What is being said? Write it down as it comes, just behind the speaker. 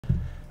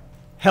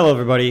Hello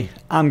everybody,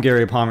 I'm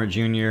Gary Palmer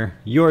Jr.,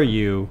 you're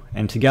you,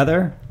 and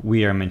together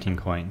we are minting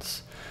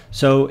coins.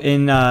 So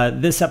in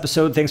this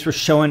episode, thanks for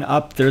showing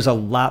up. There's a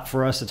lot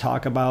for us to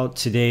talk about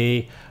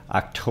today,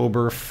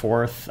 October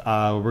 4th.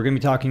 We're going to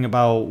be talking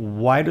about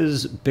why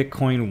does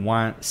Bitcoin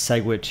want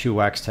SegWit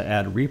 2x to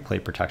add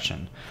replay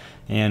protection?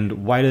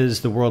 And why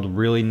does the world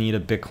really need a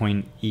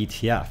Bitcoin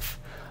ETF?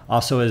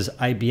 Also, as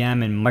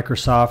IBM and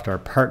Microsoft are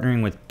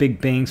partnering with big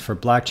banks for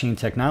blockchain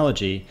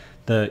technology,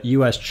 the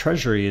US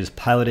Treasury is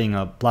piloting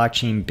a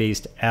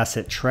blockchain-based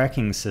asset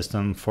tracking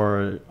system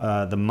for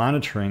the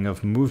monitoring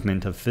of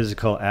movement of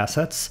physical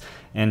assets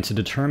and to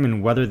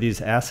determine whether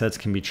these assets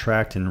can be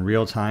tracked in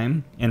real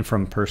time and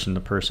from person to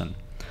person.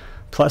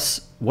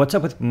 Plus, what's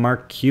up with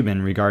Mark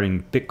Cuban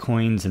regarding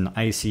Bitcoins and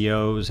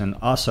ICOs, and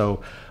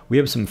also we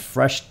have some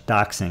fresh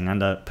doxing on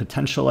the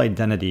potential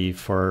identity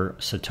for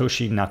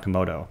Satoshi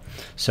Nakamoto.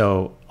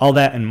 So all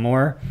that and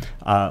more,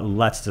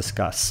 let's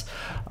discuss.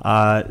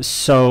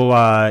 As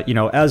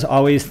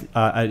always,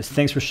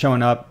 thanks for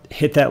showing up.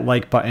 Hit that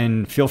like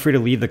button. Feel free to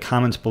leave the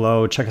comments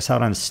below. Check us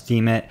out on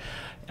SteemIt.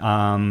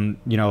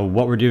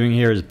 What we're doing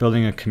here is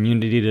building a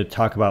community to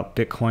talk about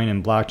Bitcoin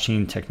and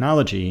blockchain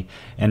technology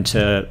and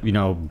to,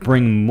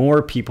 bring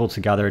more people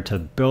together to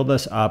build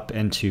us up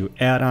and to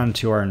add on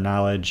to our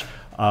knowledge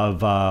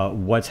of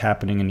what's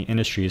happening in the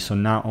industry. So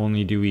not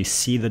only do we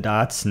see the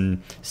dots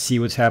and see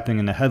what's happening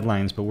in the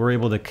headlines, but we're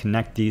able to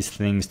connect these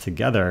things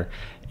together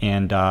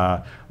and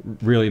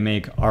really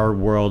make our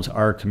worlds,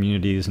 our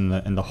communities,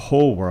 and the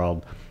whole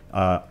world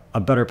a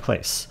better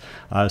place.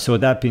 So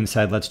with that being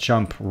said, let's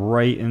jump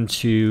right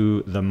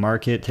into the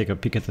market, take a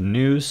peek at the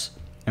news,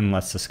 and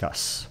let's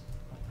discuss.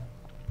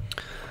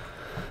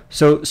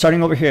 So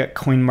starting over here at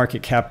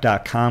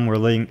coinmarketcap.com, we're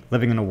living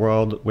in a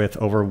world with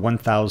over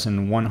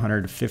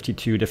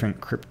 1,152 different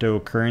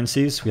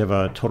cryptocurrencies. We have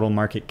a total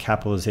market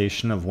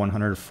capitalization of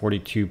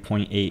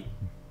 $142.8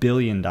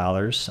 billion,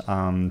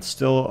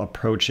 still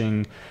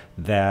approaching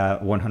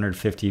that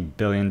 $150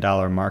 billion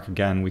mark.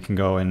 Again, we can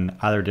go in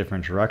either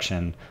different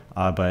direction,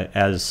 but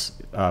as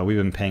we've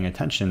been paying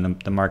attention,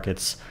 the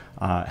markets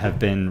have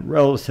been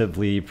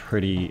relatively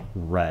pretty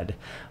red.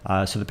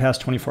 So the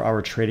past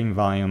 24-hour trading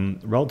volume,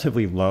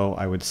 relatively low,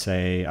 I would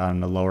say, on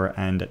the lower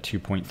end at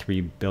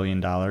 $2.3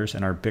 billion.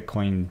 And our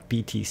Bitcoin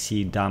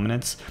BTC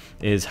dominance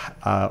is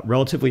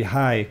relatively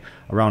high,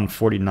 around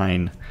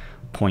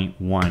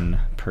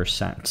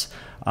 49.1%.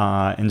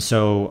 And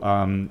so,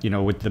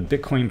 with the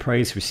Bitcoin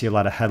price, we see a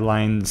lot of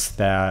headlines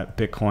that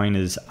Bitcoin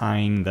is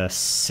eyeing the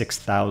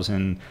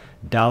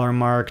 $6,000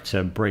 mark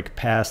to break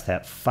past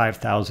that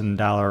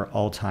 $5,000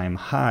 all-time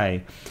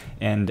high.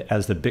 And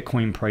as the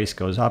Bitcoin price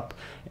goes up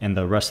and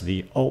the rest of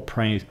the alt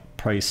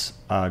price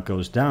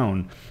goes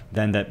down,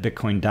 then that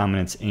Bitcoin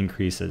dominance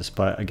increases.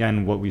 But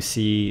again, what we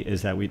see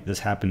is that this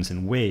happens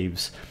in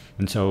waves.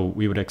 And so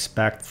we would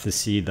expect to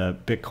see the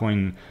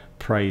Bitcoin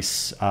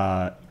price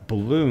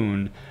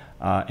balloon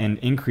and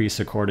increase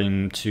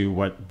according to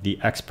what the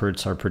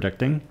experts are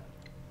predicting.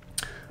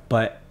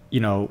 But,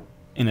 in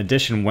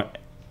addition,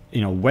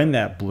 when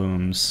that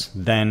blooms,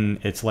 then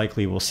it's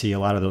likely we'll see a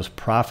lot of those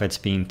profits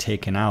being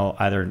taken out,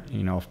 either,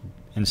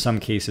 in some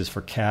cases for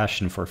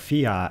cash and for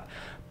fiat,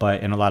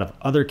 but in a lot of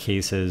other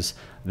cases,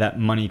 that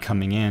money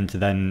coming in to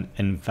then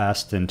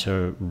invest and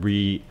to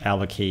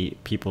reallocate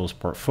people's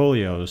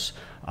portfolios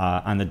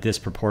on the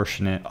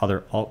disproportionate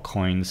other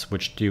altcoins,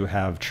 which do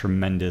have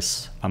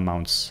tremendous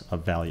amounts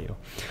of value.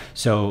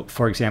 So,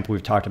 for example,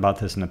 we've talked about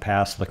this in the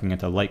past, looking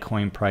at the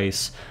Litecoin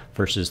price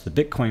versus the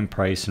Bitcoin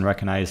price and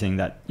recognizing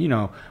that,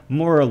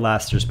 more or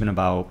less there's been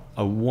about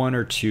a 1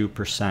 or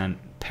 2%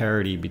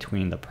 parity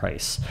between the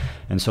price.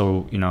 And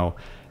so,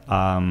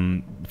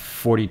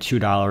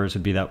 $42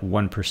 would be that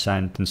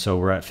 1%, and so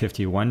we're at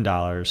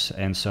 $51.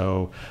 And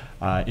so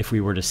if we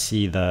were to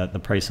see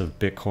the price of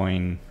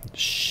Bitcoin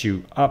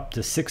shoot up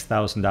to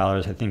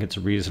 $6,000, I think it's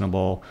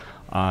reasonable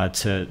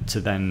to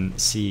then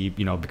see,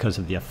 because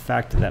of the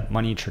effect of that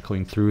money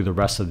trickling through the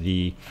rest of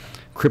the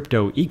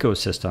crypto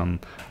ecosystem,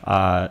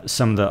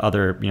 some of the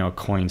other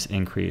coins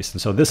increase.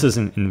 And so this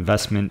isn't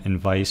investment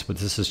advice, but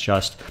this is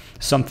just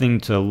something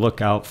to look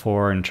out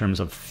for in terms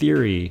of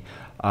theory,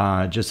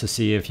 just to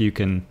see if you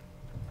can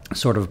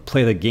sort of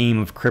play the game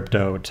of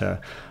crypto to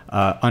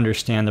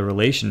understand the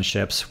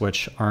relationships,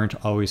 which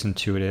aren't always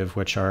intuitive,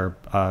 which are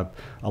a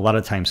lot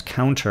of times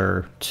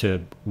counter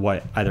to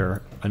what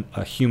either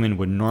a human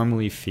would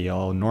normally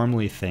feel,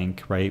 normally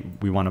think, right?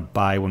 We want to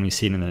buy when we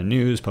see it in the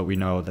news, but we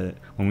know that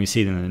when we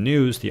see it in the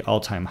news, the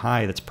all-time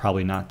high, that's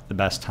probably not the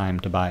best time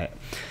to buy it.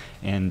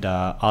 And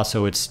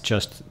also, it's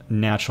just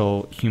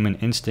natural human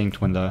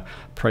instinct when the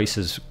price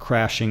is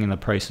crashing and the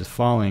price is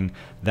falling,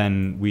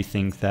 then we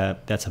think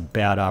that that's a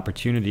bad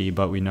opportunity.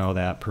 But we know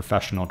that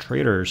professional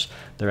traders,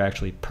 they're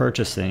actually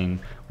purchasing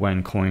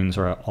when coins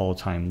are at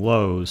all-time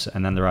lows,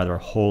 and then they're either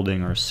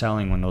holding or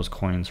selling when those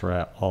coins are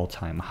at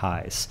all-time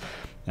highs.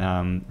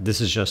 This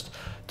is just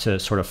to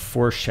sort of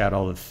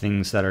foreshadow the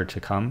things that are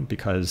to come,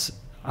 because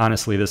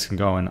honestly, this can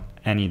go in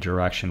any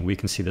direction. We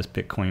can see this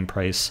Bitcoin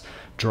price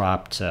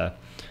drop to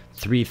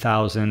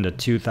 $3,000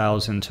 to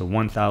 $2,000 to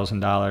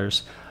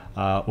 $1,000.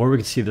 Or we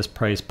could see this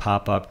price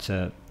pop up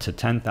to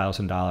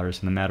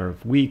 $10,000 in a matter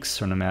of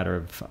weeks or in a matter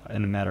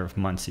of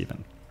months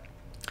even.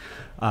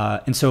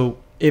 And so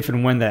if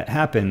and when that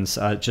happens,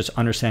 just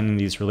understanding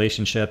these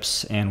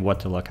relationships and what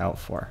to look out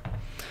for.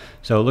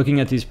 So looking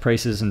at these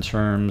prices in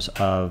terms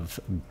of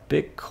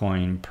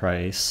Bitcoin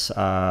price,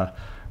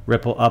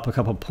 Ripple up a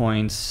couple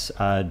points,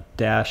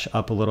 Dash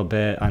up a little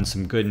bit on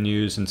some good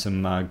news and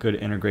some good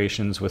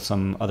integrations with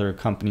some other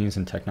companies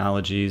and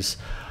technologies.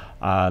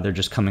 They're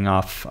just coming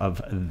off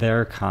of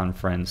their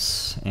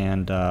conference.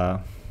 And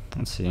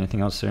let's see,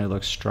 anything else there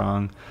looks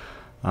strong?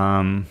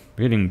 We're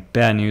getting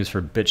bad news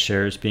for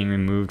BitShares being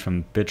removed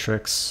from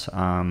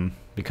Bittrex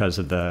because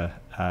of the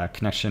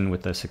connection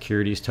with the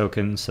securities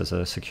tokens as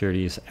a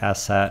securities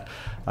asset.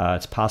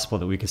 It's possible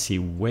that we could see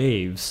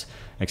Waves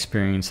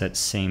experience that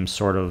same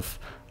sort of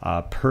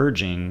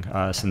purging,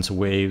 since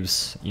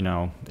Waves,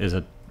 is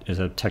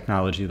a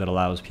technology that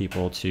allows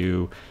people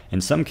to,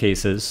 in some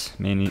cases,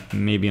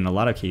 maybe in a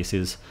lot of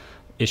cases,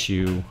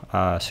 issue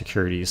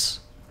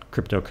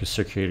crypto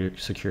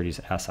securities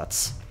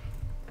assets.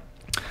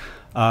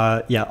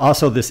 Yeah.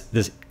 Also,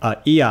 this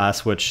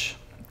EOS, which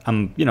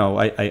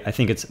I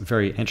think it's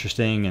very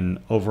interesting, and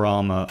overall,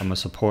 I'm a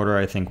supporter.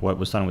 I think what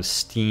was done with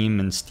Steem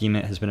and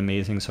SteemIt has been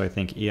amazing. So I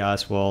think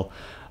EOS will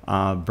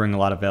bring a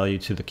lot of value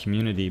to the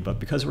community. But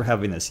because we're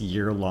having this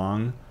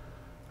year-long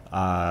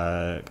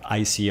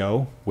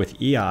ICO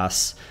with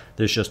EOS,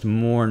 there's just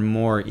more and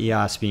more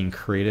EOS being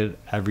created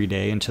every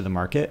day into the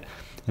market.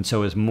 And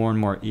so as more and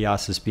more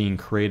EOS is being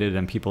created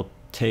and people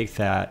take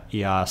that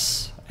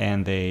EOS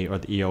or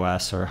the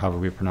EOS, or however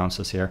we pronounce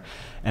this here,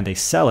 and they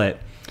sell it,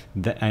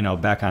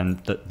 back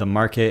on the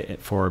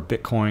market for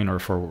Bitcoin or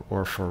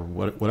for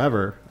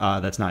whatever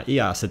that's not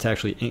EOS, it's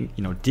actually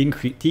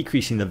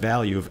decreasing the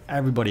value of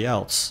everybody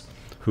else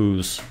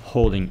who's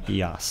holding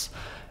EOS.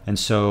 And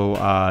so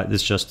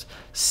this just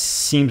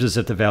seems as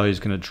if the value is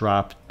going to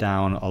drop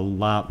down a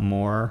lot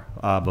more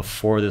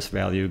before this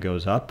value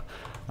goes up.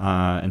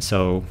 And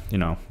so,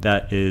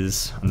 that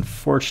is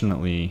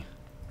unfortunately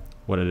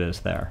what it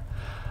is there.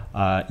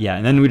 Yeah,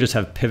 and then we just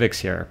have Pivx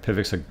here.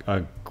 Pivx,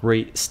 a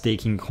great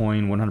staking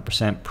coin,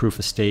 100% proof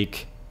of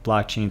stake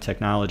blockchain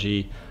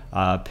technology.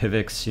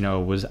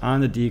 Pivx, was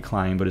on the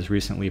decline, but has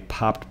recently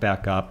popped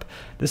back up.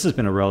 This has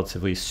been a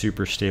relatively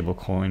super stable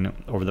coin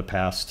over the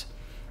past,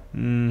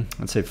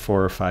 let's say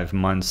 4 or 5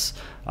 months,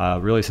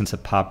 really since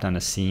it popped on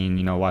the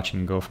scene,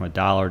 watching it go from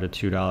 $1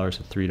 to $2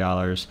 to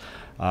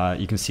 $3.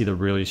 You can see the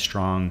really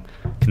strong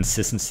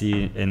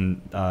consistency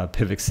in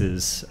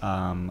Pivx's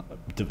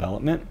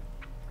development.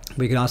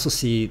 We can also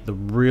see the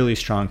really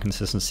strong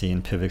consistency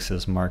in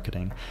Pivx's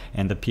marketing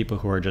and the people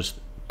who are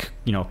just,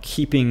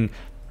 keeping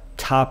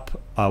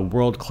top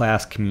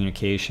world-class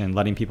communication,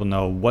 letting people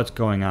know what's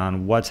going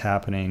on, what's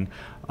happening,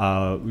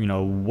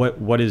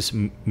 what is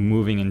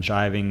moving and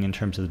jiving in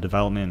terms of the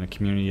development and the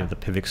community of the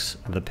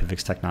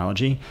Pivx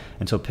technology.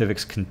 And so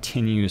Pivx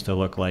continues to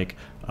look like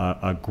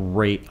a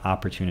great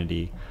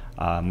opportunity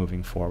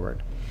moving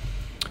forward.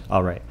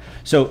 All right,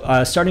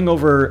 so starting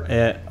over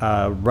at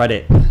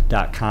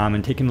reddit.com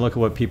and taking a look at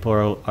what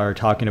people are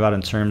talking about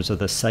in terms of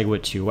the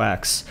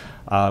SegWit2x.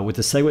 With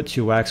the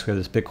SegWit2x, we have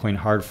this Bitcoin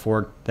hard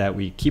fork that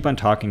we keep on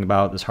talking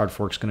about. This hard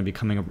fork is going to be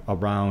coming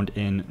around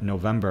in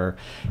November.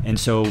 And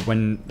so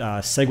when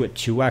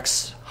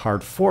SegWit2x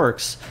hard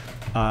forks,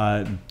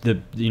 the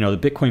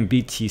Bitcoin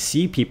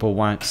BTC people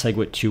want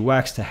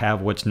SegWit2x to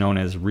have what's known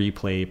as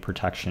replay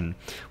protection.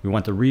 We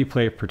want the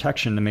replay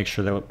protection to make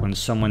sure that when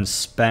someone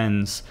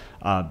spends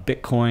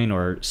Bitcoin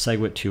or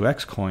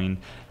SegWit2x coin,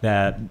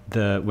 that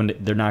when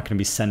they're not going to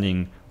be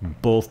sending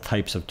both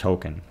types of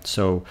token.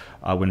 So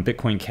when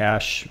Bitcoin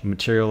Cash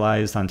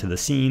materialized onto the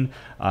scene,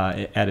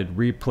 it added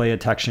replay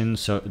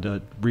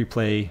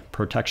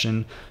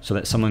protection, so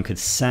that someone could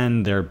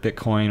send their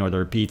Bitcoin or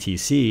their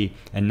BTC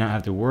and not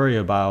have to worry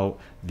about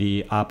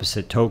the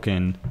opposite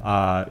token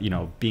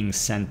being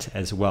sent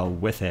as well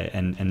with it,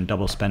 and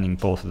double spending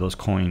both of those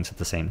coins at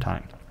the same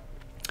time.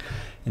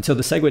 And so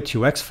the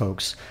SegWit2x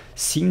folks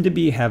seem to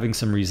be having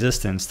some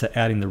resistance to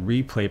adding the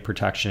replay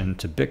protection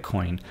to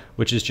Bitcoin,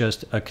 which is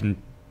just a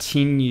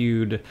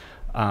continued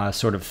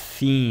sort of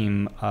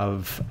theme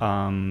of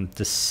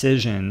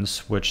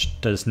decisions which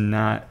does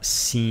not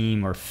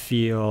seem or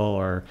feel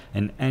or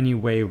in any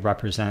way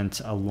represent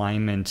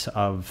alignment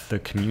of the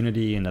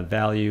community and the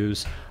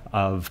values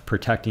of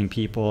protecting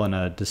people in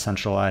a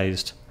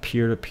decentralized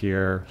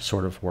peer-to-peer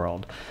sort of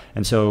world.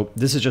 And so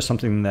this is just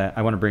something that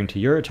I want to bring to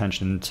your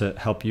attention to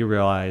help you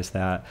realize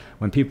that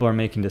when people are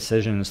making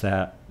decisions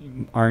that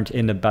aren't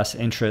in the best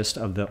interest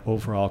of the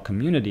overall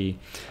community,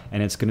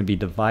 and it's going to be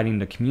dividing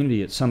the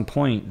community at some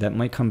point, that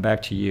might come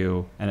back to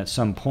you, and at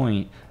some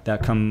point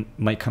that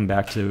might come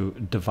back to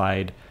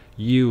divide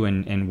you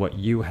and what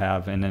you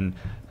have, and then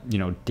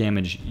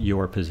damage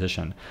your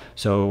position.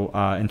 So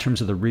in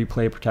terms of the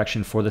replay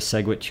protection for the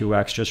SegWit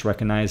 2x, just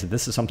recognize that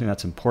this is something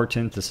that's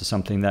important. This is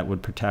something that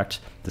would protect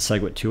the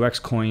SegWit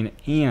 2x coin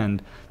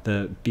and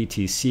the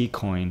BTC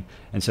coin.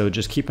 And so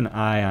just keep an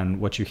eye on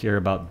what you hear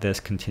about this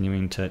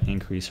continuing to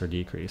increase or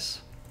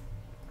decrease.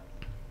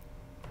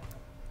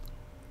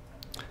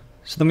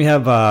 So then we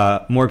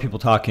have more people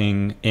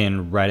talking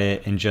in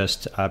Reddit, and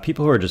just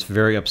people who are just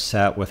very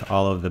upset with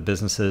all of the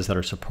businesses that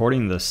are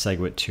supporting the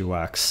SegWit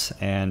 2x,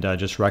 and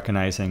just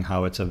recognizing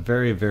how it's a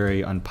very,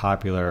 very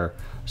unpopular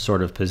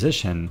sort of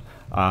position,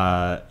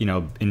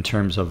 in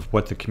terms of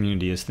what the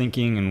community is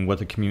thinking and what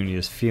the community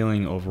is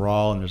feeling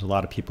overall. And there's a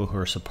lot of people who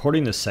are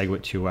supporting the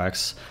SegWit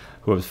 2x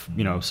who have,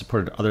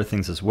 supported other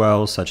things as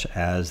well, such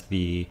as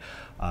the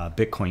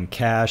Bitcoin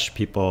Cash,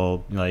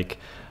 people like,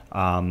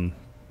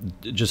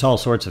 just all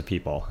sorts of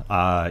people.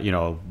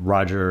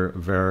 Roger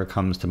Ver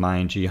comes to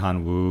mind,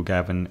 Jihan Wu,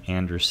 Gavin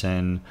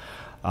Anderson,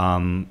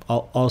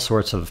 all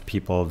sorts of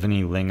people,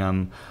 Vinny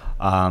Lingham,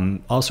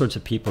 all sorts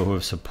of people who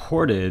have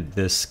supported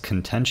this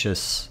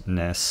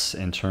contentiousness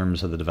in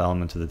terms of the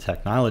development of the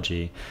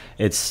technology.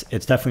 It's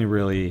definitely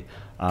really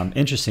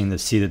interesting to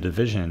see the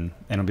division,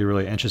 and it'll be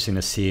really interesting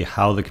to see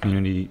how the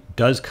community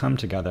does come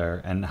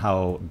together and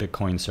how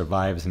Bitcoin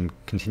survives and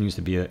continues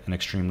to be an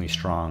extremely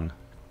strong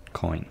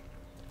coin.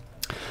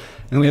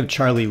 And then we have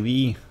Charlie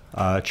Lee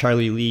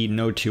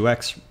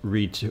No2X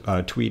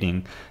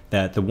tweeting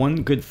that the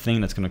one good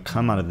thing that's going to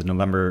come out of the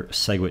November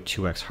SegWit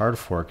 2x hard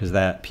fork is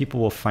that people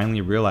will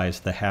finally realize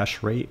the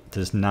hash rate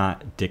does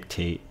not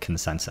dictate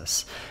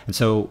consensus. And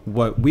so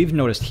what we've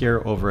noticed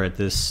here over at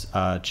this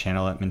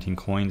channel at Minting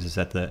Coins is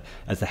that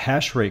as the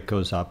hash rate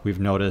goes up, we've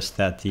noticed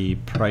that the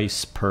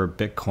price per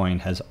Bitcoin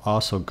has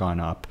also gone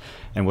up.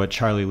 And what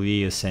Charlie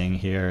Lee is saying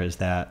here is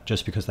that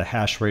just because the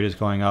hash rate is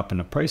going up and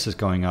the price is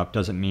going up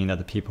doesn't mean that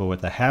the people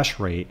with the hash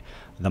rate,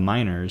 the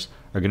miners,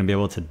 are going to be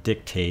able to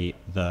dictate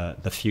the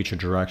future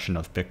direction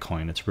of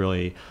Bitcoin. It's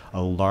really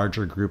a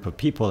larger group of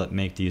people that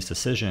make these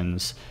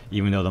decisions,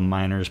 even though the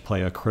miners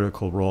play a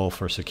critical role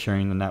for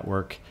securing the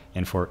network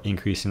and for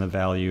increasing the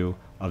value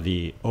of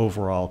the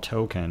overall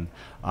token.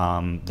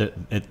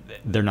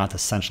 They're not the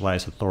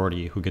centralized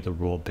authority who get to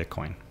rule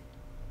Bitcoin.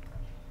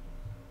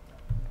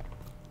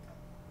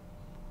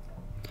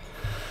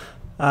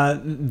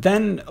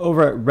 Then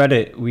over at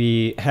Reddit,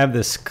 we have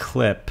this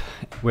clip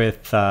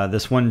with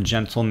this one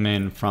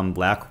gentleman from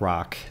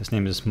BlackRock. His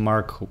name is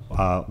Mark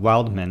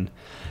Wildman.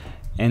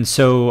 And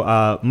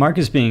so Mark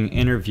is being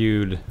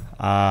interviewed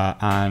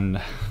on,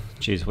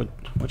 geez, what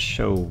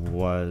show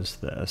was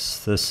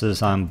this? This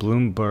is on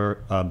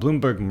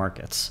Bloomberg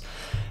Markets.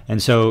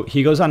 And so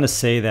he goes on to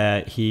say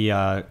that he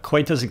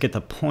quite doesn't get the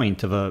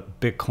point of a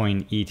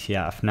Bitcoin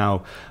ETF.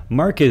 Now,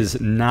 Mark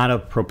is not a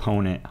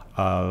proponent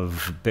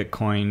of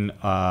Bitcoin.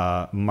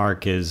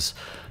 Mark is,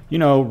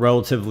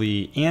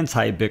 relatively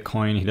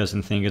anti-Bitcoin. He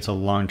doesn't think it's a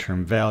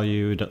long-term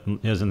value. He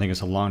doesn't think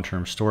it's a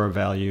long-term store of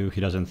value. He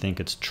doesn't think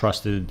it's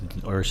trusted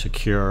or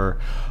secure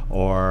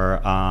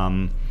or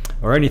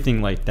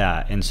anything like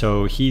that. And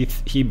so he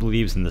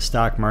believes in the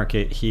stock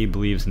market. He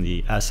believes in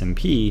the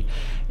S&P.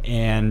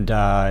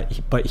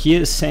 But he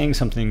is saying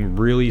something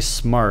really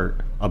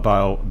smart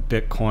about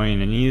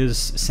Bitcoin, and he is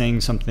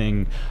saying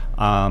something,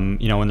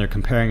 when they're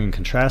comparing and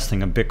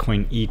contrasting a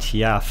Bitcoin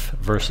ETF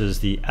versus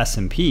the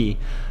S&P,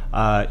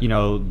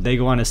 they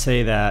go on to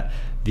say that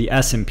the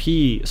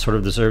S&P sort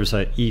of deserves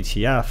an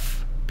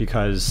ETF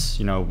because,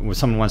 when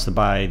someone wants to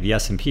buy the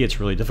S&P, it's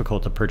really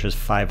difficult to purchase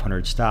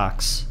 500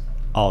 stocks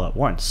all at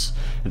once.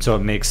 And so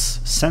it makes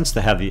sense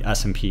to have the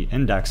S&P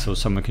index so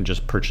someone can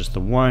just purchase the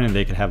one and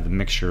they can have the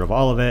mixture of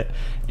all of it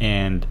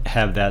and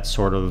have that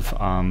sort of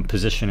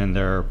position in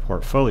their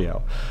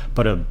portfolio.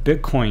 But a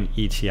Bitcoin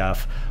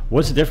ETF,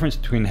 what's the difference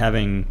between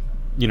having,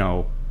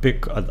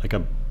 like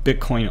a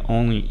Bitcoin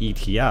only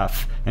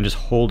ETF and just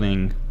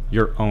holding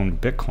your own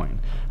Bitcoin?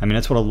 I mean,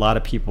 that's what a lot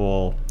of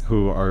people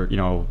who are,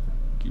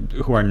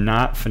 who are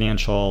not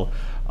financial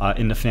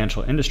in the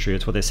financial industry,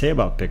 it's what they say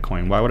about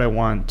Bitcoin. Why would I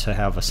want to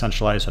have a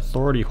centralized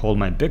authority hold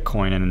my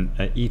Bitcoin in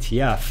an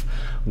ETF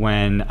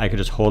when I could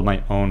just hold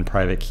my own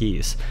private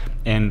keys?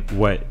 And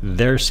what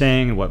they're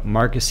saying, what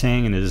Mark is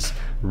saying, and is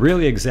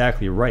really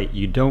exactly right.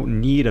 You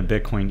don't need a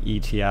Bitcoin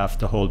ETF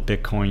to hold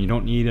Bitcoin. You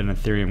don't need an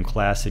Ethereum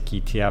Classic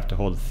ETF to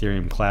hold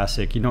Ethereum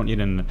Classic. You don't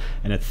need an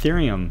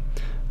Ethereum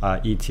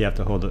ETF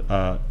to hold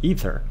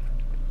Ether.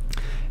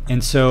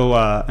 And so,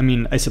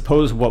 I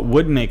suppose what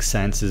would make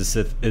sense is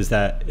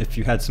that if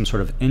you had some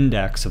sort of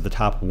index of the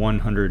top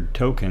 100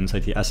 tokens,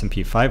 like the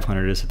S&P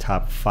 500 is the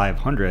top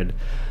 500,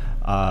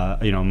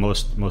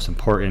 most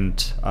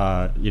important,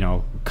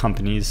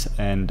 companies,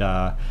 and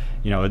the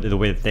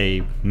way that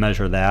they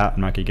measure that.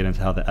 I'm not going to get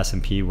into how the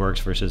S&P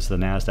works versus the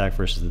NASDAQ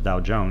versus the Dow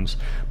Jones,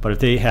 but if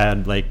they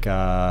had like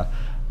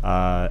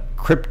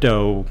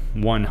crypto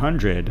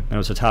 100, and it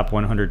was the top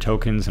 100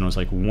 tokens, and it was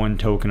like one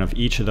token of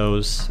each of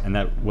those, and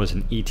that was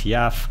an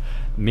ETF.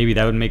 Maybe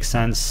that would make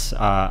sense.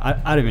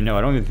 I don't even know.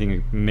 I don't even think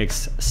it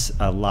makes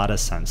a lot of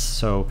sense.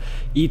 So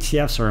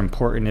ETFs are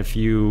important if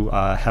you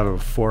have a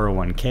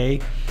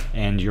 401k,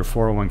 and your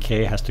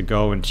 401k has to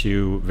go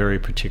into very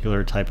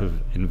particular type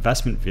of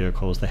investment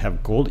vehicles. They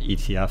have gold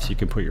ETFs you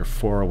can put your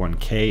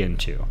 401k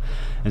into.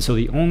 And so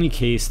the only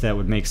case that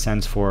would make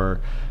sense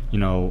for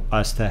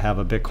us to have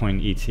a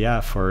Bitcoin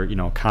ETF,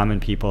 or common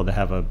people to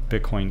have a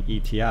Bitcoin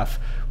ETF,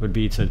 would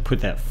be to put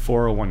that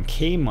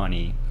 401k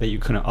money that you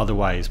couldn't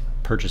otherwise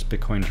purchase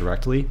Bitcoin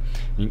directly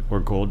or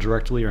gold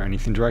directly or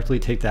anything directly,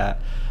 take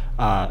that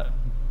that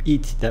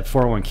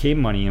 401k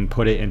money and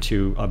put it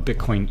into a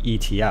Bitcoin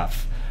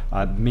ETF.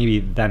 Maybe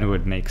then it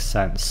would make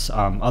sense.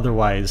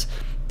 Otherwise,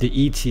 the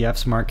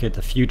ETFs market,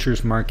 the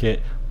futures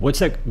market, what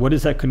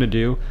is that going to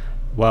do?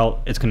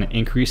 Well, it's going to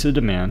increase the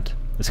demand.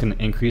 It's going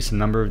to increase the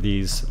number of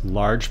these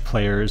large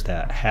players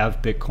that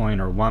have Bitcoin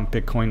or want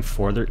Bitcoin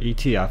for their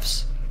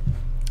ETFs.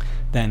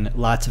 Then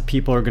lots of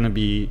people are going to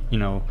be,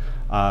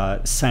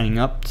 signing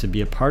up to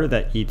be a part of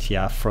that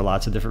ETF for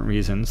lots of different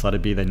reasons. Let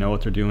it be they know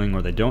what they're doing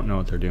or they don't know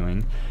what they're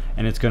doing.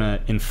 And it's going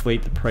to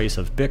inflate the price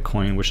of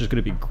Bitcoin, which is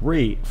going to be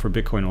great for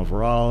Bitcoin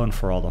overall and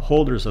for all the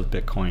holders of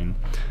Bitcoin.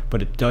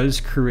 But it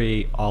does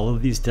create all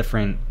of these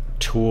different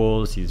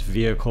tools, these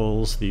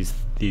vehicles, these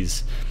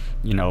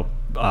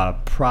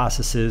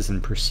processes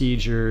and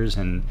procedures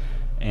and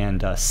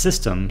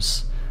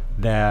systems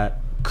that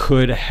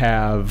could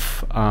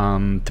have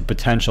the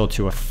potential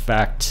to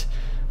affect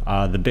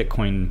the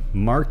Bitcoin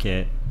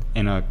market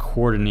in a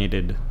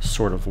coordinated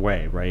sort of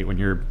way, right? When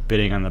you're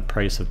bidding on the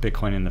price of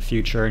Bitcoin in the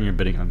future, and you're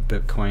bidding on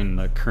Bitcoin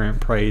the current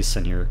price,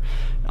 and you're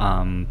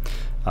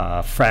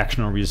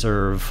fractional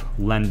reserve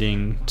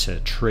lending to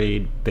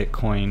trade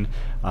Bitcoin,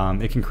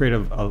 it can create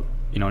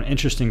an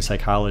interesting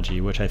psychology,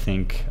 which I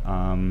think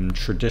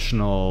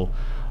traditional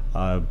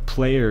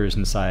players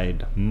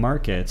inside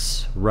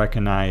markets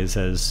recognize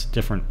as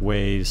different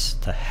ways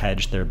to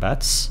hedge their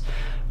bets.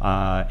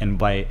 And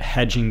by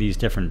hedging these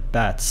different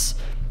bets,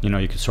 you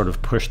can sort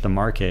of push the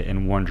market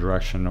in one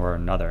direction or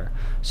another.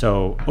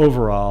 So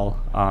overall,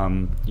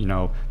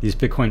 these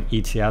Bitcoin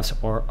ETFs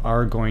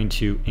are going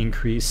to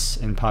increase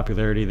in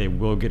popularity. They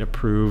will get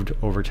approved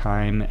over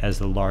time as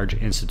the large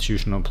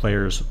institutional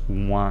players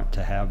want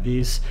to have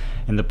these.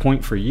 And the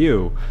point for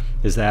you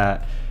is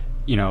that,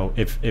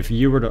 if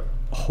you were to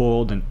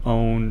hold and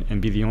own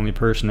and be the only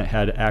person that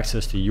had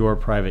access to your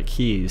private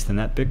keys, then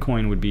that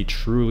Bitcoin would be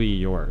truly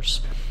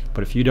yours.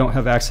 But if you don't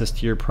have access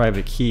to your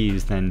private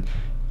keys, then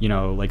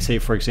like say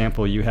for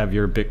example you have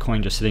your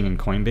Bitcoin just sitting in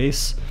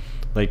Coinbase.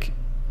 Like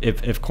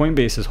if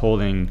Coinbase is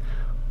holding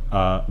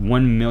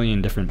 1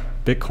 million different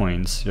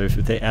Bitcoins, if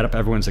they add up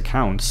everyone's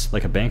accounts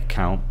like a bank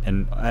account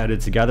and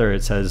added together,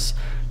 it says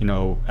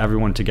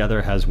everyone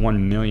together has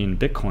 1 million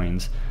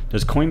Bitcoins.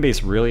 Does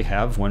Coinbase really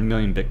have 1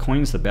 million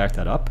Bitcoins to back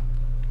that up?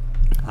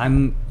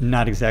 I'm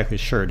not exactly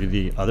sure. Do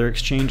the other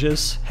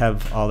exchanges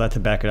have all that to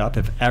back it up?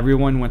 If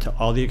everyone went to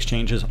all the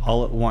exchanges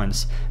all at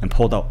once and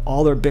pulled out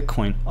all their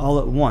Bitcoin all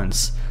at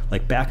once,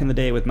 like back in the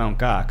day with Mt.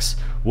 Gox,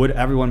 would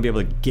everyone be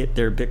able to get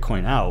their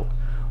Bitcoin out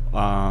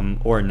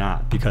or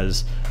not?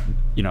 Because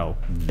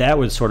that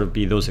would sort of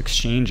be those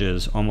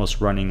exchanges almost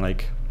running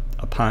like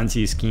a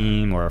Ponzi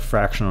scheme or a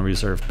fractional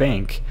reserve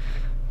bank.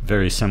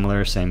 Very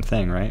similar, same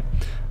thing, right?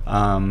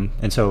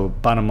 And so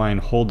bottom line,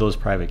 hold those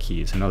private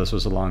keys. I know this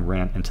was a long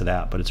rant into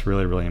that, but it's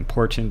really, really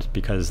important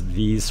because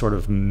these sort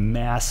of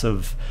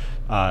massive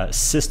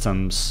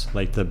systems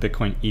like the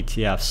Bitcoin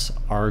ETFs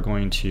are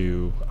going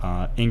to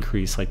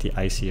increase like the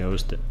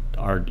ICOs that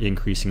are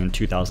increasing in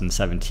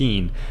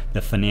 2017.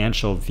 The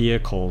financial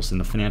vehicles and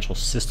the financial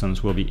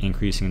systems will be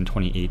increasing in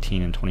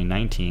 2018 and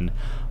 2019.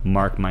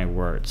 Mark my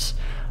words.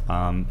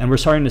 And we're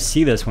starting to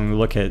see this when we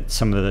look at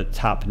some of the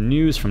top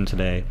news from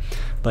today,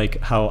 like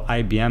how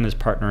IBM is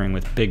partnering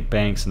with big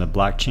banks in the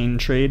blockchain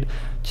trade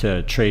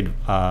to trade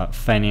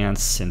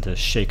finance and to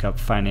shake up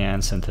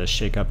finance and to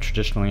shake up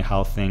traditionally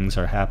how things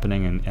are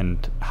happening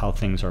and how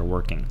things are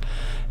working.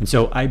 And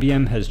so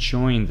IBM has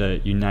joined the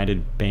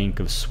United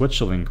Bank of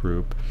Switzerland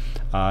group,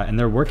 and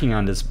they're working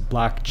on this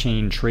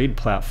blockchain trade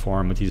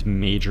platform with these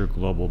major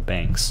global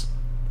banks.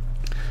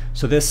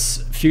 So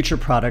this future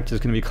product is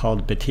going to be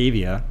called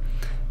Batavia.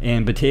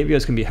 And Batavia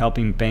is going to be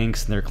helping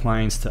banks and their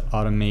clients to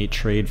automate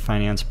trade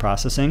finance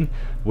processing,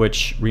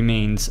 which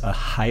remains a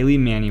highly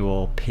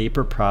manual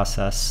paper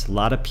process. A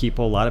lot of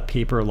people, a lot of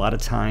paper, a lot of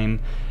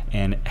time,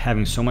 and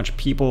having so much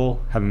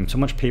people, having so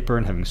much paper,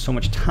 and having so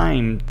much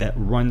time that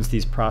runs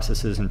these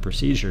processes and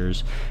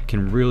procedures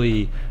can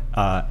really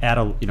add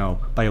a,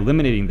 by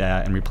eliminating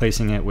that and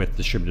replacing it with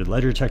distributed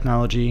ledger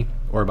technology,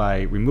 or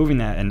by removing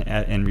that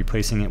and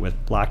replacing it with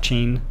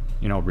blockchain,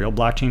 real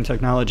blockchain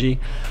technology.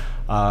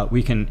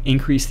 We can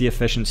increase the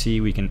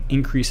efficiency, we can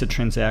increase the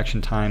transaction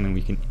time, and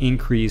we can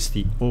increase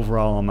the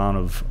overall amount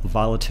of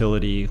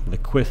volatility,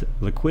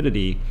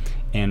 liquidity,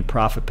 and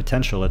profit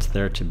potential that's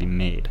there to be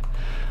made.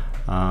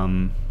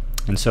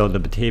 And so the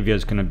Batavia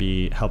is going to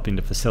be helping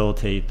to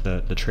facilitate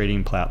the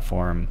trading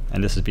platform,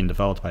 and this is being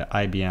developed by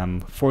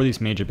IBM for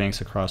these major banks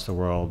across the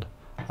world,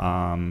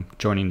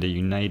 joining the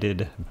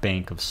United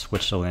Bank of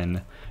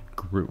Switzerland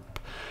group.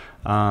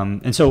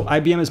 And so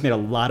IBM has made a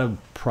lot of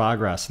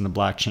progress in the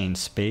blockchain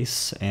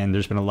space, and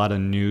there's been a lot of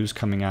news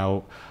coming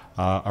out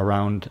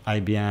around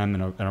IBM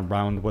and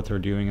around what they're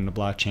doing in the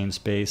blockchain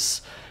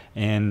space.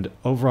 And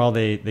overall,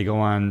 they go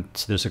on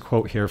to, there's a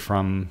quote here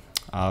from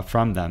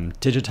them: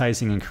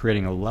 digitizing and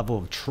creating a level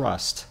of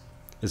trust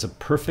is a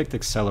perfect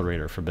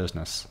accelerator for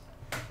business.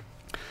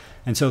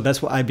 And so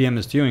that's what IBM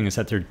is doing, is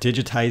that they're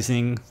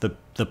digitizing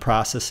the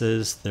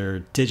processes,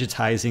 they're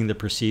digitizing the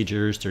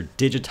procedures, they're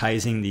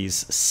digitizing these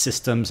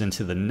systems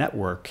into the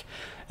network,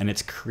 and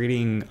it's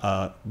creating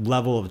a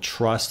level of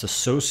trust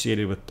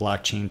associated with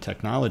blockchain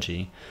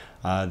technology.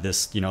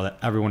 This,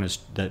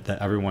 that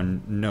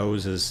everyone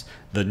knows is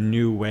the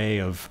new way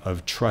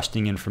of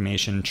trusting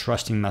information,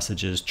 trusting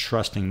messages,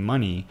 trusting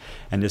money.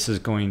 And this is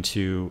going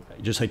to,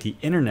 just like the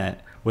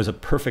internet was a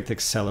perfect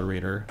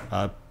accelerator,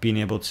 being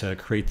able to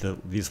create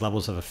these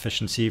levels of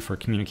efficiency for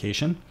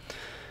communication.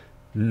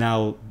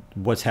 Now,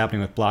 what's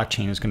happening with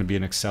blockchain is going to be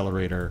an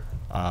accelerator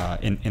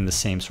in the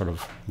same sort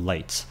of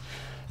light.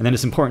 And then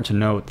it's important to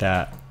note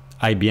that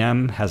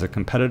IBM has a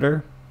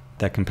competitor.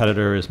 That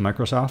competitor is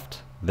Microsoft.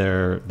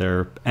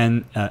 They're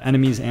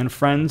enemies and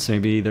friends,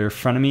 maybe they're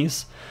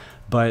frenemies,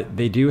 but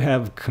they do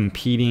have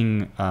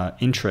competing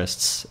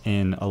interests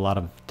in a lot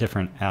of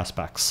different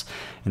aspects.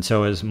 And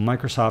so as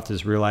Microsoft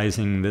is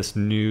realizing this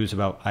news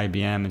about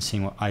IBM and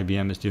seeing what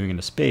IBM is doing in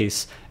the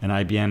space, and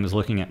IBM is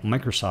looking at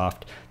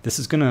Microsoft, this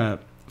is going to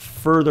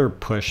further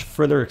push,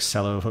 further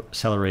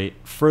accelerate,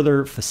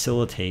 further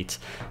facilitate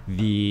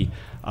the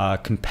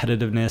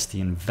competitiveness, the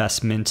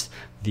investment,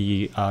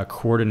 the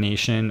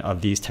coordination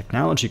of these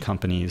technology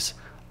companies,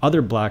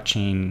 other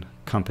blockchain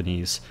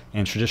companies,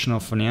 and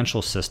traditional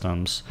financial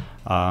systems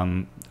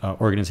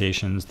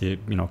organizations, the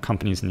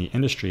companies in the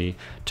industry,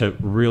 to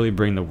really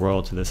bring the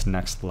world to this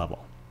next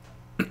level.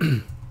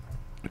 And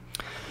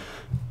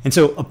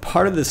so a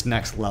part of this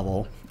next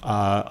level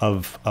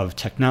of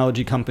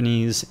technology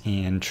companies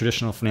and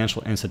traditional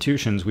financial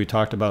institutions, we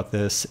talked about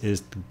this,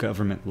 is the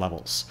government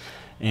levels.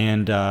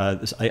 And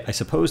I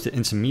suppose the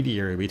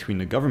intermediary between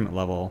the government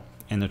level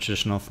and the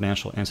traditional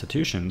financial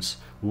institutions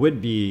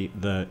would be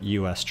the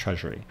U.S.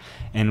 Treasury.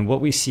 And what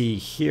we see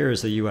here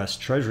is the U.S.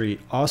 Treasury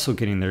also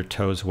getting their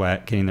toes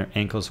wet, getting their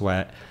ankles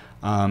wet.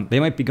 They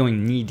might be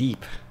going knee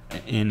deep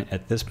in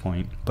at this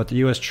point, but the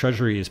U.S.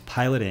 Treasury is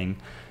piloting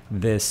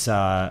this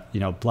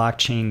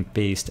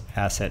blockchain-based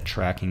asset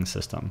tracking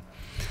system.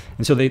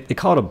 And so they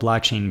call it a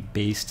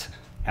blockchain-based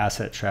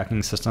asset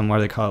tracking system. Why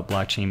do they call it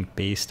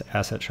blockchain-based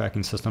asset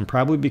tracking system?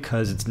 Probably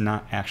because it's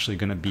not actually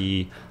going to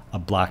be a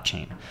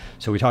blockchain.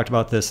 So we talked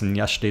about this in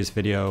yesterday's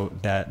video,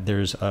 that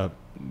there's a,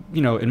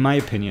 in my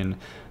opinion,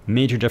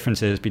 major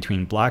differences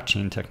between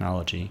blockchain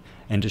technology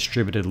and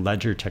distributed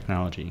ledger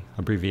technology,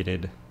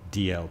 abbreviated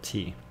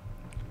DLT.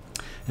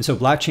 And so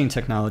blockchain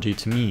technology,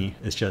 to me,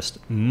 is just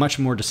much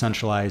more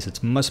decentralized.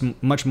 It's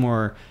much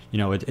more,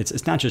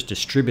 it's not just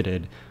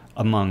distributed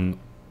among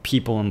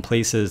people and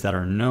places that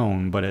are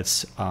known, but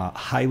it's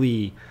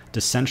highly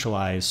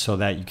decentralized, so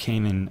that you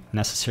can't even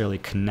necessarily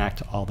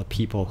connect all the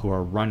people who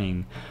are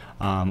running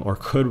or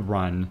could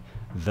run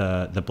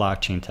the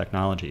blockchain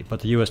technology.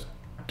 But the U.S.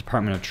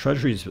 Department of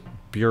Treasury's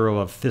Bureau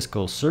of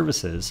Fiscal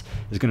Services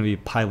is going to be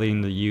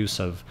piloting the use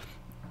of,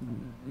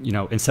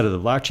 instead of the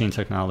blockchain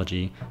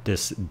technology,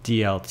 this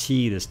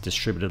DLT, this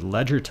distributed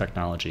ledger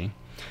technology.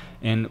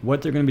 And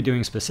what they're going to be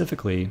doing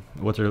specifically,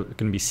 what they're going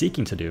to be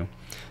seeking to do,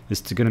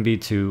 is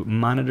to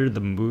monitor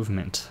the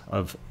movement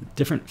of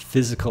different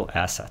physical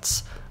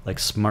assets, like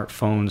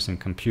smartphones and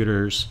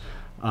computers.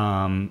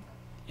 Right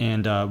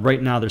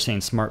now they're saying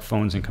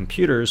smartphones and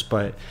computers,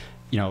 but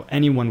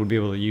anyone would be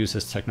able to use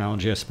this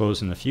technology, I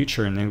suppose, in the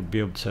future, and they would be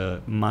able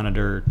to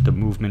monitor the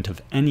movement of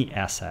any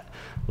asset.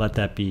 Let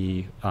that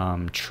be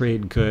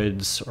trade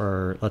goods,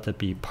 or let that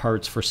be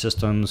parts for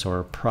systems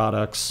or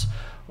products,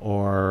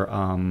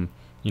 or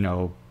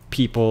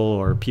people,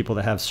 or people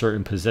that have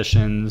certain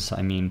positions.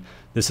 I mean,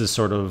 this is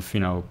sort of,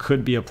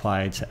 could be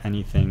applied to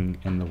anything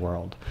in the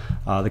world.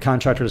 The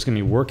contractor that's going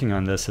to be working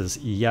on this is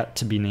yet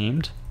to be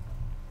named.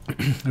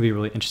 It'll be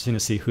really interesting to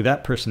see who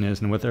that person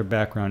is and what their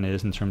background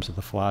is in terms of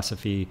the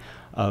philosophy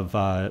of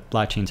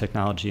blockchain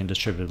technology and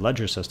distributed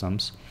ledger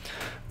systems.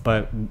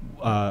 But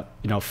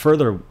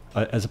further,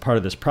 as a part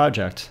of this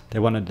project, they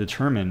want to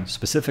determine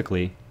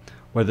specifically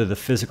whether the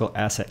physical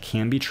asset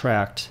can be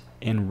tracked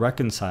and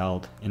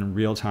reconciled in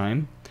real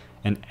time,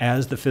 and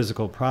as the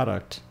physical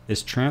product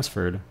is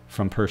transferred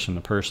from person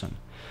to person.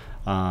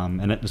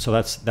 So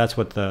that's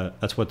what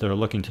they're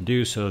looking to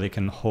do, so they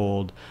can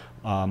hold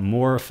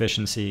more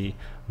efficiency,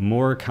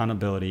 more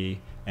accountability,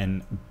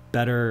 and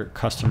better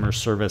customer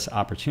service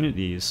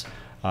opportunities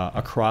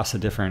across the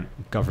different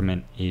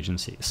government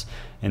agencies.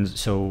 And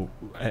so,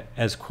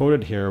 as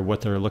quoted here,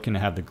 what they're looking to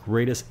have the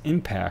greatest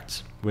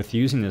impact with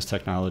using this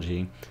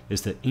technology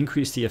is to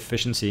increase the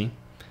efficiency,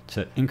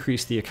 to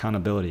increase the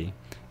accountability,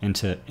 and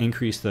to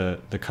increase the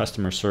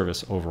customer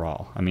service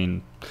overall. I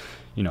mean,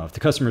 you know, if the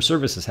customer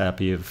service is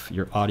happy, if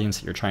your audience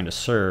that you're trying to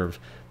serve,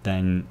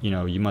 then, you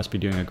know, you must be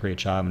doing a great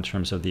job in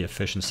terms of the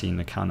efficiency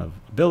and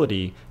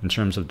accountability in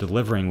terms of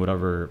delivering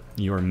whatever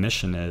your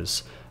mission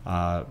is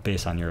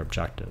based on your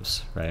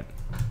objectives, right?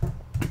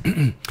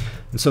 And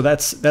so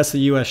that's the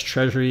U.S.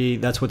 Treasury.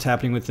 That's what's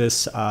happening with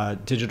this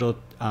digital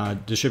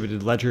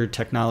distributed ledger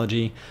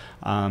technology.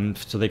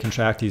 So they can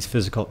track these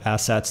physical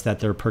assets that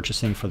they're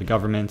purchasing for the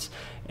government,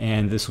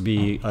 and this will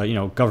be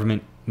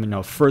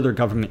further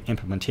government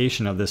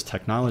implementation of this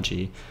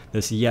technology.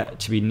 This yet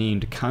to be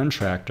named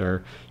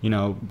contractor, you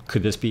know,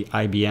 could this be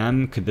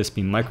IBM? Could this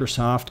be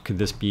Microsoft? Could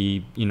this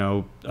be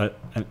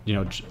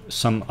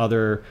some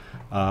other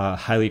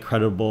highly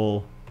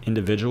credible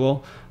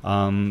individual?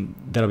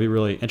 That'll be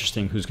really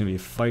interesting, who's going to be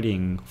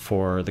fighting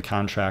for the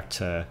contract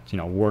to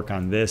work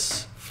on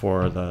this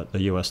for the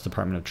U.S.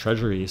 Department of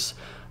Treasury's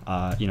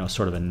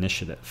sort of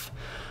initiative.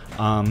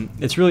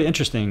 It's really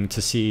interesting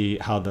to see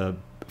how the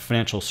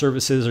financial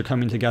services are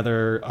coming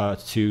together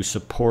to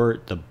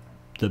support the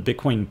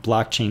Bitcoin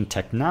blockchain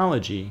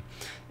technology,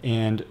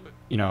 and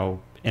in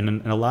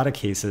a lot of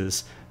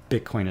cases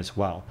Bitcoin as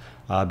well.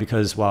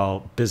 Because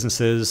while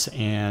businesses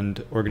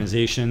and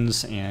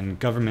organizations and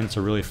governments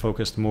are really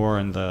focused more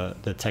on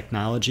the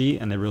technology,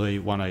 and they really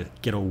want to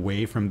get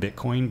away from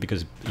Bitcoin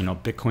because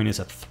Bitcoin is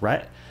a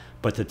threat,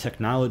 but the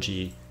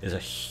technology is a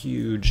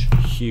huge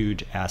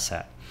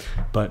asset.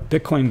 But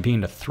Bitcoin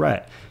being a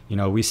threat,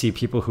 we see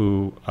people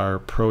who are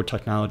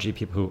pro-technology,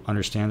 people who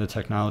understand the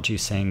technology,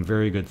 saying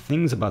very good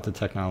things about the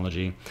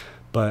technology.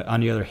 But on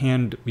the other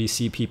hand, we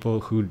see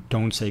people who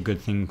don't say good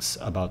things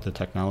about the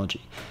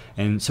technology.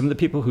 And some of the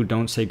people who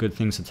don't say good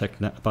things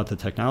about the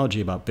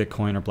technology, about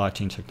Bitcoin or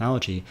blockchain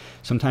technology,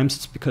 sometimes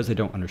it's because they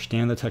don't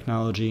understand the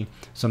technology.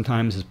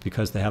 Sometimes it's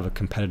because they have a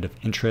competitive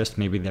interest.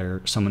 Maybe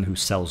they're someone who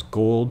sells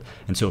gold.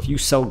 And so if you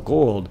sell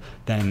gold,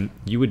 then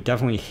you would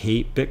definitely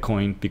hate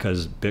Bitcoin,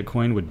 because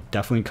Bitcoin would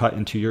definitely cut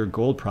into your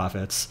gold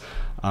profits.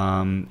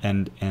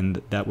 And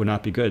that would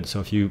not be good. So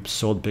if you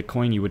sold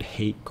Bitcoin, you would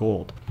hate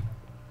gold.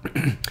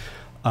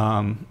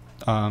 Or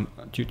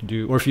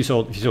if you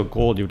sold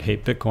gold, you would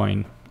hate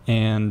Bitcoin.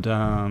 And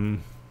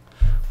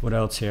what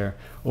else here?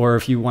 Or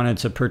if you wanted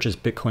to purchase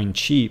Bitcoin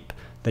cheap,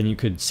 then you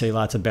could say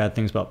lots of bad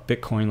things about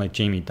Bitcoin, like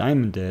Jamie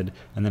Dimon did,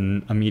 and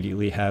then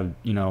immediately have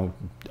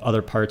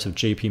other parts of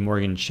JP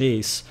Morgan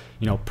Chase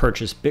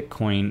purchase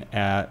Bitcoin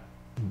at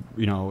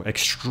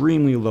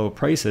extremely low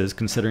prices,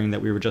 considering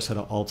that we were just at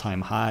an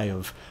all-time high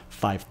of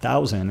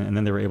 5,000, and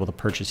then they were able to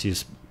purchase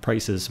these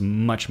prices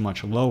much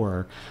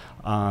lower.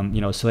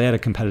 So they had a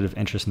competitive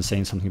interest in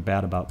saying something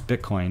bad about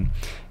Bitcoin.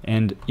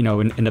 And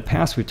in the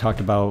past, we've talked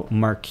about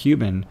Mark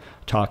Cuban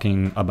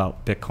talking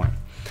about Bitcoin.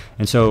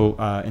 And so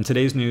in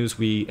today's news,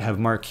 we have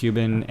Mark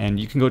Cuban, and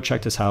you can go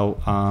check this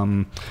out.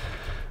 I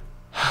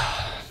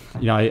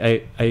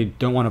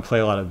don't want to play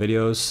a lot of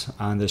videos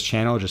on this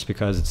channel, just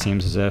because it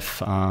seems as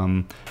if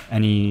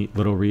any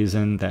little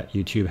reason that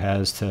YouTube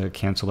has to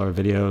cancel our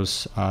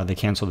videos, they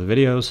cancel the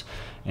videos.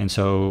 And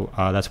so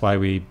that's why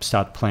we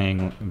stopped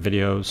playing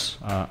videos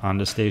on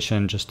the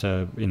station, just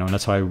to, and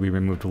that's why we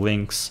removed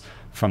links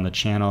from the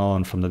channel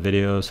and from the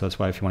videos. So that's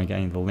why if you want to get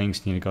any of the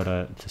links, you need to go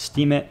to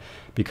SteemIt,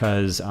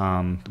 because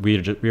we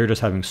are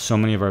just having so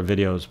many of our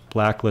videos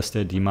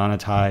blacklisted,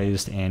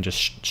 demonetized, and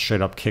just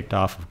straight up kicked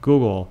off of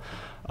Google.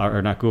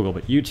 Or not Google,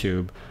 but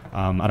YouTube.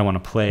 I don't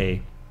want to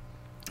play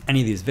any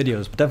of these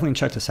videos, but definitely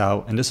check this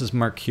out. And this is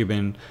Mark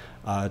Cuban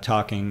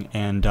talking.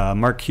 And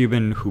Mark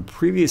Cuban, who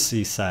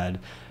previously said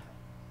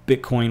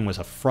Bitcoin was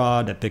a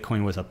fraud, that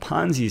Bitcoin was a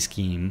Ponzi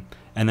scheme,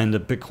 and then the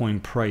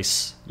Bitcoin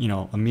price,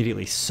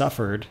 immediately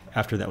suffered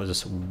after that was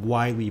just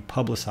widely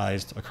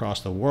publicized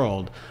across the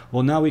world.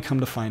 Well, now we come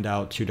to find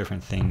out two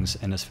different things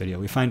in this video.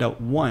 We find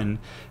out, one,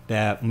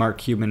 that Mark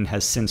Cuban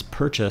has since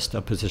purchased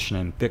a position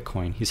in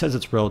Bitcoin. He says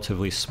it's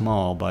relatively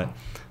small, but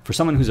for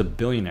someone who's a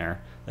billionaire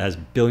that has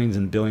billions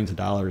and billions of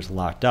dollars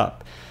locked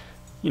up,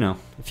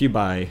 if you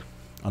buy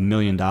 $1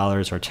 million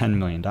or $10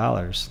 million,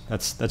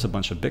 that's a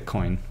bunch of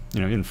Bitcoin,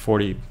 even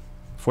 $40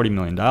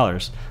 million,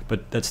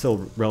 but that's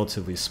still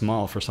relatively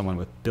small for someone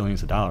with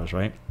billions of dollars,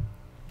 right?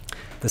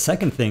 The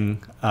second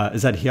thing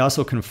is that he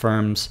also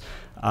confirms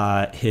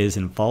his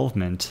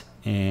involvement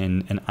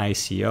in an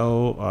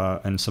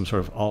ICO and some sort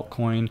of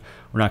altcoin.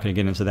 We're not going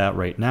to get into that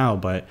right now,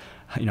 but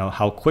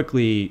how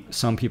quickly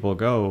some people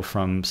go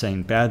from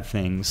saying bad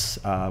things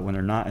when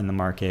they're not in the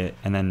market,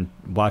 and then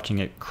watching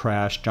it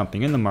crash,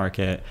 jumping in the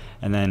market,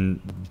 and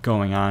then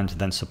going on to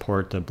then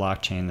support the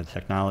blockchain, the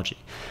technology.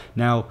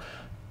 Now,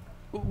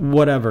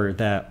 whatever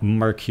that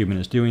Mark Cuban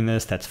is doing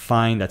this, that's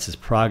fine. That's his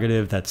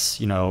prerogative.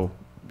 That's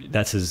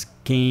that's his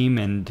game.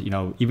 And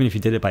even if he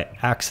did it by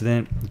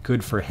accident,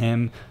 good for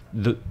him.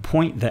 The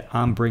point that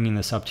I'm bringing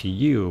this up to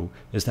you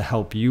is to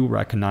help you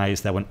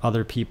recognize that when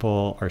other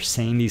people are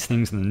saying these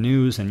things in the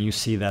news and you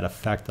see that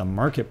affect the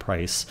market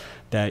price,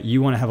 that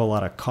you want to have a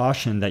lot of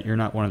caution that you're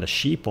not one of the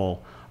sheeple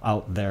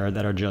out there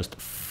that are just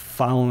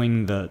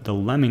following the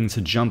lemmings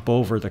to jump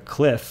over the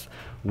cliff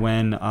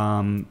when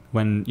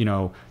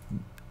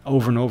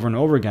over and over and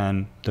over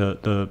again,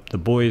 the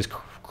boys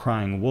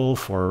crying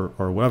wolf or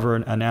whatever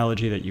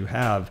analogy that you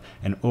have,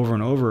 and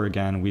over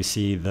again we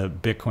see the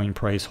Bitcoin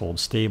price hold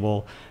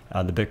stable,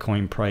 the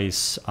Bitcoin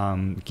price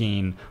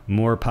gain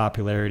more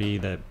popularity,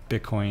 that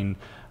Bitcoin,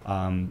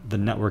 the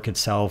network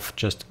itself,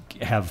 just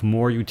have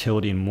more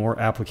utility and more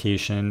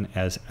application,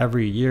 as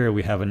every year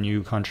we have a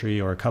new country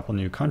or a couple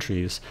new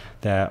countries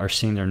that are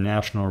seeing their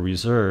national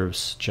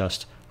reserves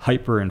just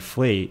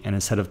hyperinflate, and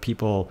instead of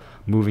people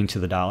moving to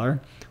the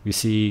dollar, we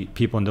see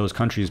people in those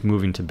countries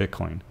moving to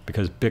Bitcoin,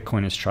 because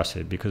Bitcoin is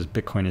trusted, because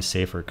Bitcoin is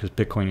safer, because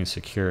Bitcoin is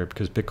secure,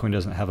 because Bitcoin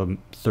doesn't have a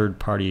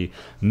third-party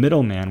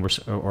middleman,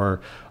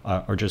 or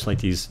just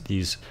like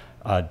these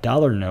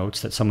dollar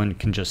notes that someone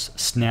can just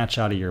snatch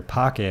out of your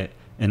pocket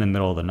in the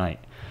middle of the night.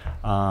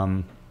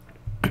 And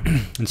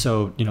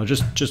so,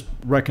 just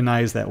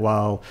recognize that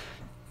while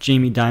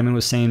Jamie Dimon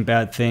was saying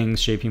bad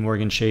things, JP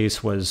Morgan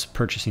Chase was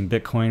purchasing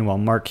Bitcoin, while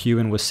Mark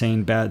Cuban was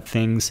saying bad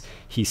things,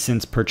 he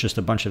since purchased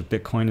a bunch of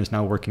Bitcoin, is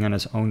now working on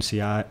his own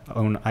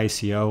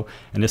ICO,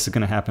 and this is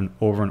going to happen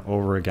over and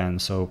over again,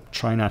 so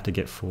try not to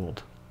get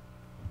fooled.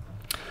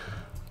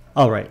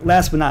 All right,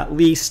 last but not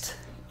least,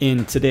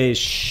 in today's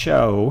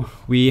show,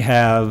 we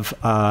have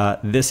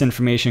this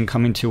information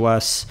coming to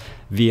us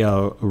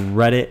via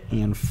Reddit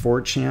and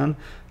 4chan.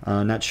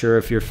 Not sure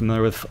if you're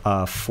familiar with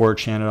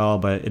 4chan at all,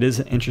 but it is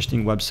an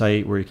interesting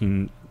website where you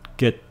can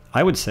get,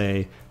 I would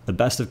say, the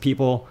best of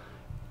people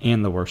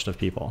and the worst of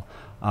people.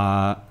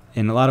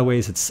 In a lot of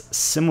ways, it's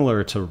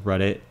similar to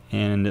Reddit,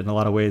 and in a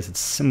lot of ways, it's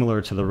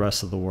similar to the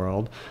rest of the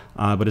world,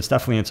 but it's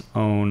definitely its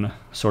own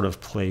sort of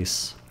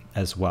place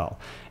as well.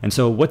 And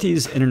so what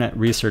these internet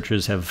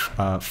researchers have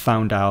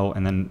found out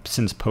and then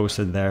since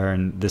posted there,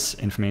 and this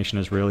information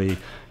is really,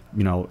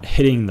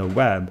 hitting the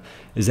web,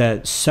 is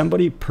that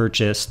somebody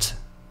purchased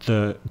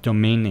the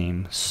domain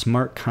name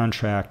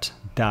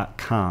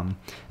smartcontract.com,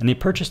 and they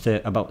purchased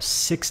it about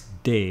 6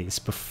 days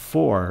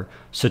before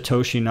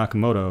Satoshi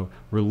Nakamoto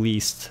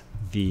released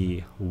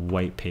the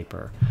white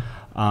paper.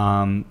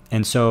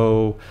 And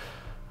so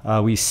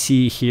we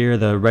see here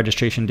the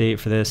registration date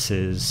for this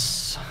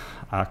is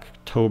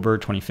October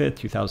 25th,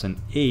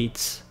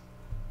 2008.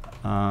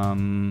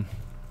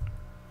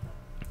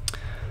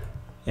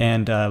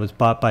 And it was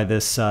bought by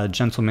this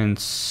gentleman,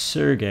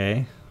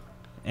 Sergey,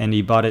 and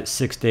he bought it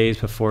 6 days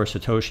before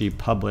Satoshi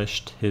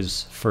published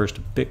his first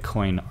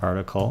Bitcoin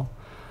article.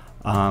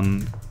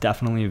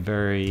 Definitely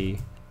very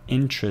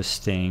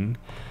interesting.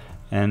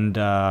 And,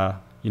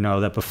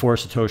 that before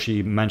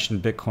Satoshi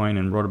mentioned Bitcoin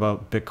and wrote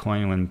about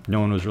Bitcoin when no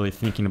one was really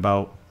thinking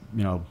about,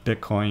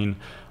 Bitcoin,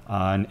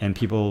 and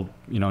people,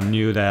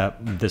 knew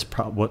that this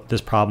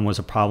problem was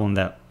a problem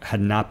that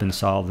had not been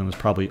solved and was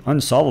probably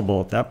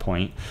unsolvable at that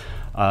point.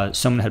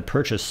 Someone had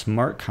purchased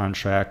smart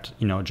contract,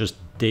 just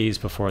days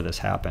before this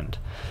happened.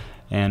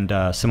 And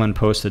someone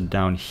posted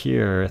down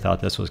here, I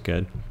thought this was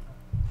good.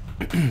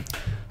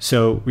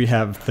 So we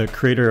have the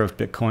creator of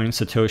Bitcoin,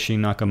 Satoshi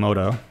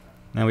Nakamoto.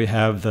 Now we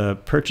have the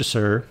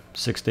purchaser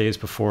 6 days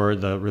before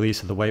the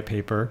release of the white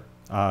paper,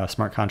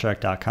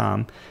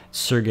 smartcontract.com,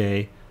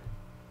 Sergey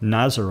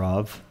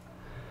Nazarov.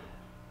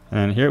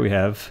 And here we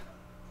have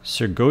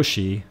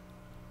Sergoshi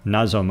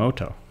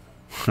Nakamoto.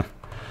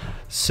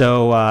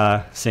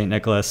 So St.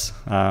 Nicholas,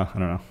 I don't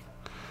know.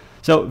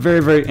 So very,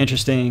 very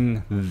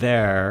interesting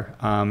there.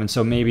 And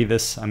so maybe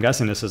this, I'm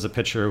guessing this is a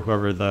picture of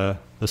whoever the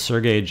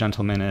Sergey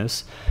gentleman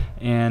is.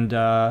 And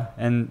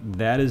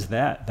that is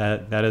that.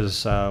 That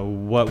is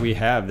what we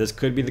have. This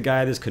could be the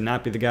guy. This could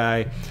not be the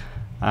guy.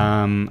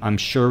 I'm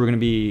sure we're going to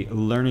be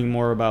learning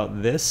more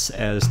about this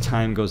as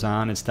time goes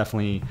on. It's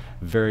definitely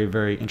very,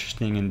 very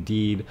interesting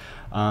indeed.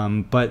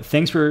 But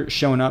thanks for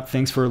showing up.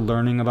 Thanks for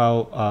learning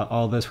about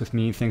all this with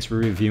me. Thanks for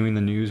reviewing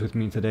the news with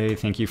me today.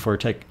 Thank you for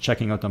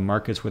checking out the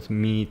markets with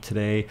me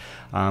today.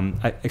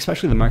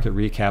 Especially the market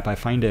recap. I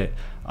find it,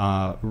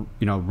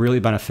 really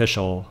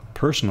beneficial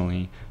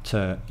personally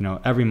to,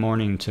 every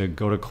morning to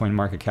go to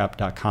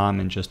coinmarketcap.com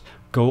and just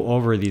go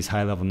over these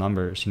high level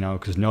numbers,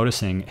 because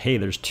noticing, hey,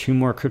 there's 2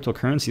 more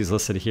cryptocurrencies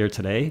listed here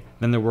today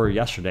than there were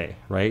yesterday,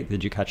 right?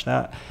 Did you catch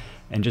that?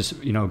 And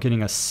just,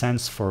 getting a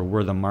sense for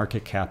where the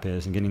market cap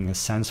is, and getting a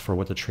sense for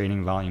what the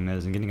trading volume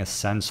is, and getting a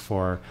sense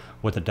for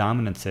what the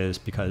dominance is,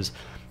 because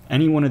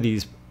any one of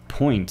these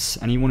points,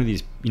 any one of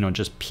these,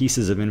 just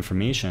pieces of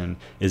information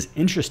is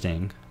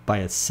interesting by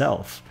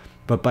itself,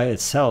 but by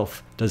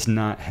itself does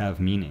not have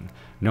meaning.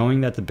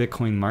 Knowing that the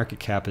Bitcoin market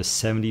cap is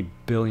 $70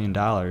 billion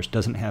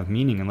doesn't have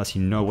meaning unless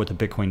you know what the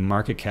Bitcoin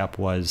market cap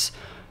was,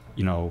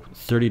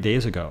 30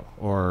 days ago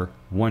or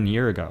 1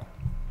 year ago.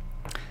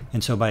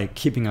 And so by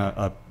keeping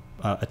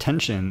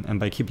attention and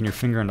by keeping your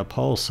finger on the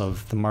pulse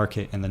of the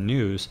market and the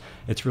news,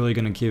 it's really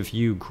going to give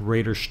you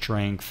greater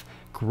strength,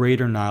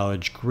 greater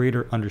knowledge,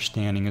 greater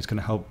understanding. It's going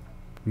to help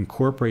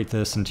incorporate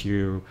this into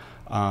your,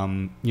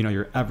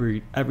 your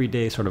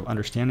everyday sort of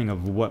understanding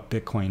of what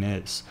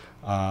Bitcoin is.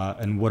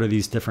 And what are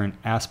these different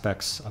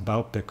aspects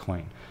about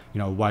Bitcoin?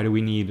 Why do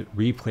we need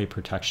replay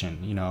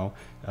protection?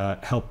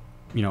 Help,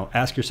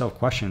 ask yourself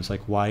questions like,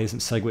 why isn't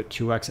SegWit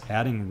 2x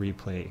adding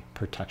replay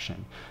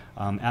protection?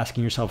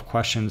 asking yourself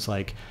questions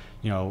like,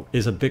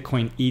 is a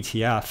Bitcoin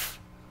ETF,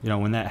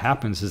 when that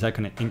happens, is that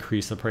going to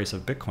increase the price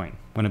of Bitcoin?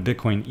 When a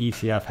Bitcoin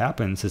ETF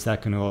happens, is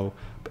that going to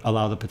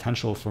allow the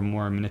potential for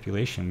more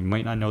manipulation? We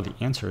might not know the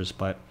answers,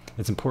 but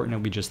it's important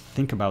that we just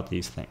think about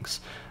these things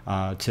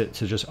to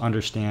just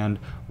understand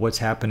what's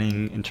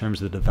happening in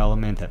terms of the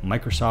development that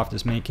Microsoft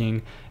is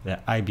making,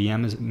 that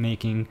IBM is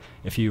making.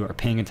 If you are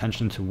paying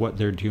attention to what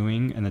they're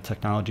doing and the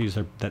technologies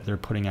that they're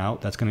putting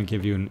out, that's going to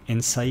give you an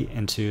insight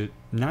into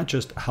not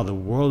just how the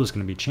world is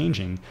going to be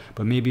changing,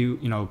 but maybe,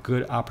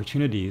 good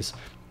opportunities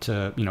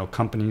to,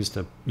 companies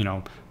to,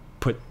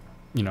 put,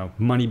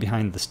 money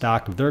behind the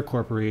stock of their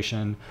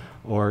corporation,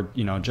 or,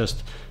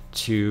 just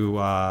to,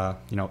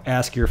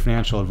 ask your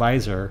financial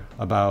advisor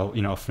about,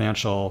 your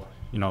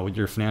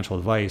financial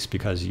advice,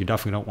 because you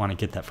definitely don't want to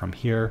get that from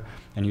here.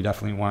 And you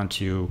definitely want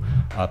to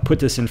put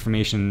this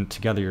information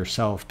together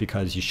yourself,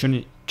 because you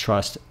shouldn't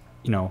trust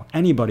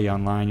anybody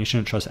online. You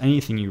shouldn't trust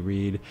anything you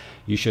read.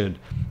 You should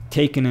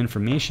take in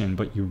information,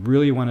 but you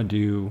really want to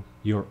do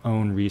your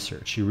own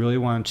research. You really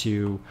want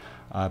to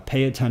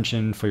pay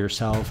attention for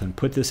yourself and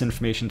put this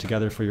information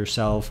together for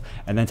yourself,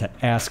 and then to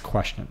ask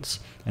questions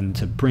and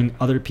to bring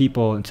other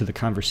people into the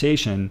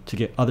conversation, to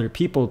get other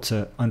people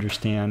to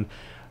understand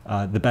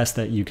the best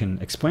that you can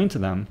explain to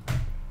them,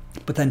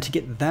 but then to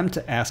get them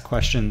to ask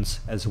questions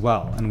as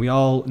well. And we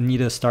all need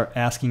to start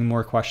asking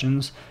more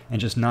questions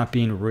and just not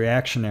being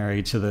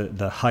reactionary to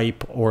the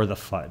hype or the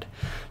FUD.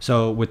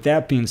 So with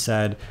that being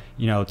said,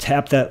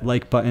 tap that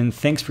like button.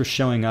 Thanks for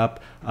showing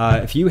up.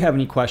 If you have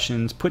any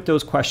questions, put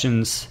those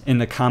questions in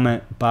the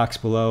comment box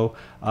below.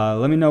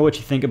 Let me know what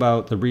you think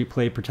about the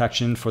replay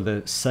protection for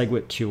the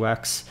SegWit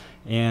 2X.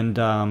 And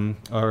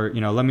or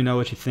let me know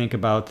what you think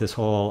about this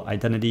whole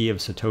identity of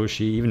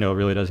Satoshi, even though it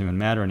really doesn't even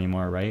matter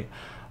anymore, right?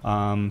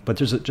 But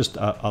there's just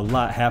a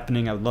lot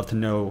happening. I would love to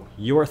know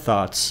your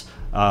thoughts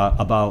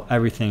about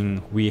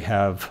everything we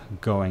have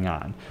going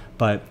on.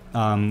 But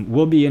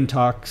we'll be in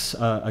talks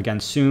again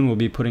soon. We'll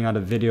be putting out a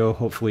video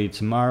hopefully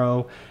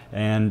tomorrow.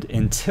 And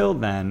until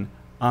then,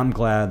 I'm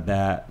glad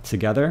that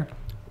together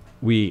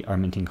we are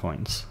minting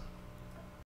coins.